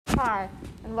Hi,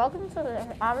 and welcome to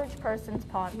the Average Person's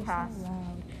Podcast. You're so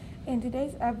loud. In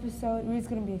today's episode, it's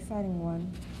going to be an exciting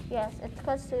one. Yes, it's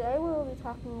because today we will be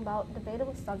talking about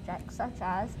debatable subjects such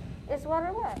as, is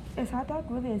water wet? Is hot dog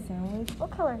really a sandwich?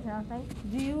 What color is nothing?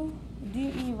 Do you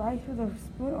eat rice with a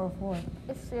spoon or a fork?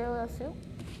 Is cereal a soup?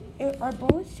 Are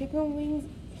boneless chicken wings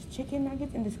chicken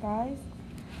nuggets in disguise?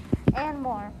 And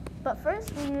more. But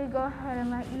first, we need to go ahead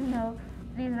and let you know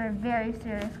these are very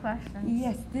serious questions.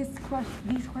 Yes, these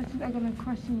questions are going to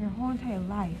question your whole entire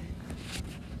life.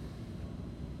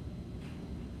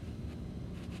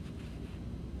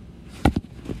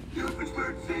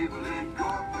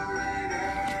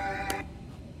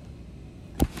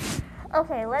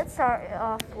 Okay, let's start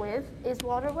off with, is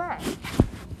water wet?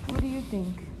 What do you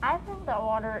think? I think that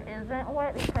water isn't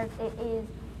wet because it is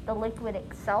the liquid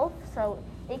itself, so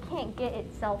it can't get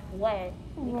itself wet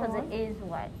because it is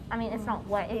wet. I mean, it's not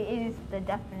wet. It is the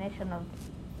definition of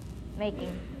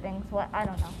making things wet. I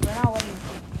don't know. But now what do you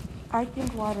think? I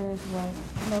think water is wet.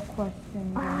 No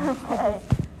question. Okay.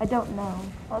 I don't know.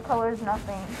 What color is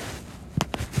nothing?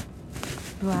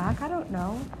 Black? I don't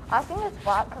know. I think it's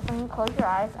black because when you close your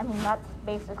eyes, I mean, that's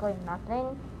basically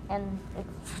nothing, and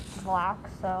it's black,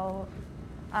 so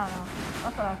I don't know.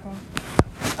 That's what I think.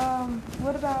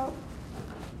 What about,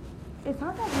 is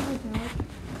hot dog really a sandwich?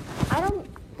 I don't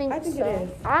think so. I think it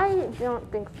is. I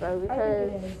don't think so because I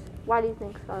think it is. why do you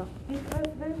think so? Because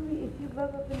literally, if you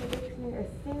look up in the dictionary,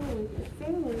 a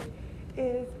sandwich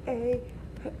is a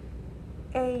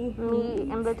Meat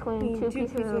in between two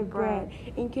pieces of bread.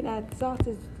 And you can add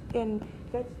sauces and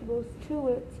vegetables to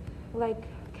it, like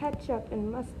ketchup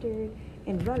and mustard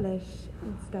and relish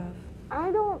and stuff.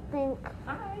 I don't think.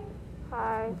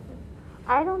 Hi.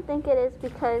 I don't think it is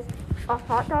because a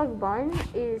hot dog bun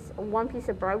is one piece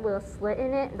of bread with a slit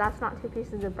in it. That's not two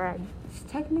pieces of bread. It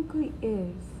technically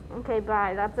is. Okay,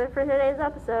 bye. That's it for today's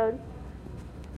episode.